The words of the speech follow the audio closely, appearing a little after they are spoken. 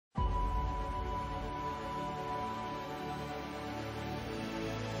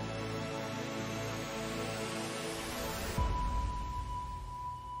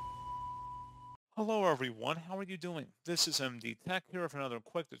Hello everyone, how are you doing? This is MD Tech here with another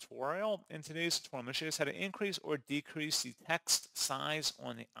quick tutorial. In today's tutorial, I'm going to show you how to increase or decrease the text size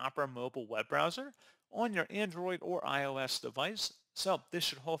on the Opera mobile web browser on your Android or iOS device. So this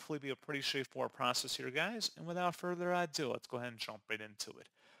should hopefully be a pretty straightforward process here, guys. And without further ado, let's go ahead and jump right into it.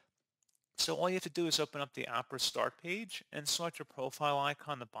 So all you have to do is open up the Opera Start page and select your profile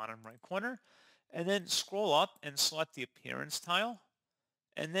icon in the bottom right corner, and then scroll up and select the Appearance tile.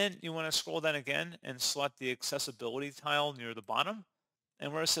 And then you want to scroll down again and select the accessibility tile near the bottom.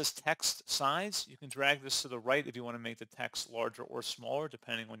 And where it says text size, you can drag this to the right if you want to make the text larger or smaller,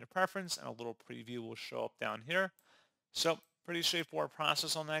 depending on your preference. And a little preview will show up down here. So pretty straightforward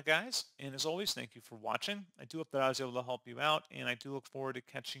process on that, guys. And as always, thank you for watching. I do hope that I was able to help you out. And I do look forward to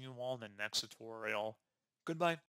catching you all in the next tutorial. Goodbye.